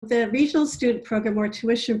The Regional Student Program, or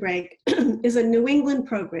Tuition Break, is a New England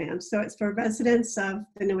program. So it's for residents of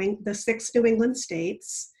the 6 New England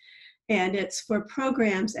states, and it's for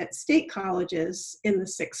programs at state colleges in the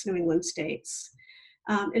 6 New England states.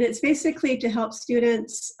 And it's basically to help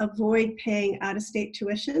students avoid paying out-of-state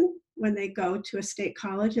tuition when they go to a state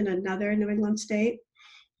college in another New England state.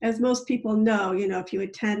 As most people know, if you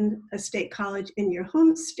attend a state college in your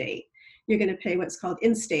home state, you're going to pay what's called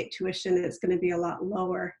in-state tuition. It's going to be a lot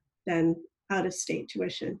lower than out-of-state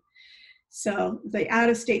tuition. So the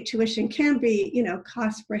out-of-state tuition can be,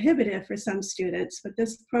 cost prohibitive for some students, but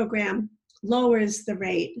this program lowers the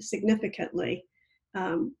rate significantly,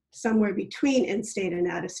 somewhere between in-state and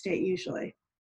out-of-state usually.